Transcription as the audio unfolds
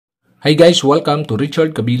Hi guys, welcome to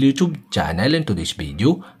Richard Cabile YouTube channel. In today's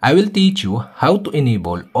video, I will teach you how to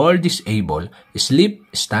enable or disable sleep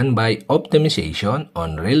standby optimization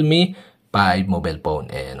on Realme 5 mobile phone.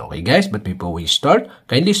 And okay guys, but before we start,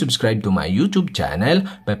 kindly subscribe to my YouTube channel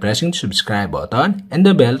by pressing the subscribe button and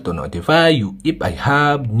the bell to notify you if I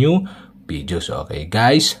have new videos. Okay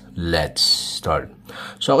guys, let's start.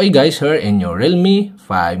 So okay guys, here in your Realme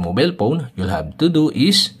 5 mobile phone, you'll have to do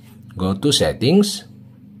is go to settings.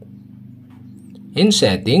 In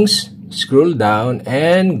settings, scroll down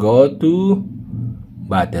and go to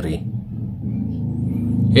battery.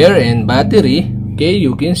 Here in battery, okay,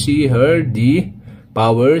 you can see here the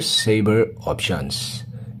power saver options.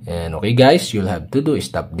 And okay guys, you'll have to do is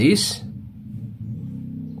tap this.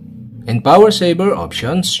 In power saver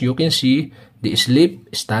options, you can see the sleep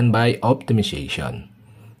standby optimization.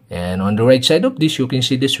 And on the right side of this, you can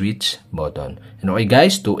see the switch button. And okay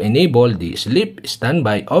guys, to enable the sleep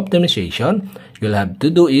standby optimization, you'll have to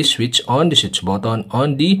do is switch on the switch button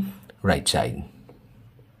on the right side.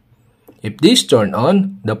 If this turn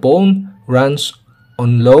on, the phone runs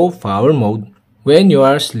on low power mode. When you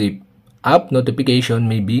are asleep, app notification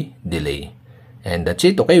may be delayed. And that's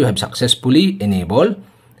it. Okay, you have successfully enabled.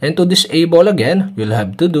 And to disable again, you'll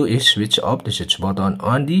have to do is switch off the switch button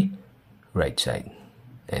on the right side.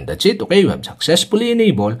 And that's it. Okay, you have successfully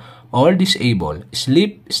enabled or disabled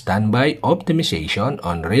sleep standby optimization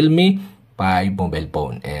on Realme 5 mobile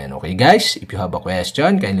phone. And okay guys, if you have a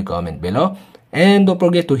question, kindly comment below. And don't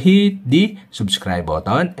forget to hit the subscribe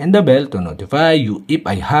button and the bell to notify you if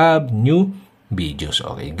I have new videos.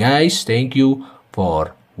 Okay guys, thank you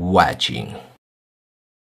for watching.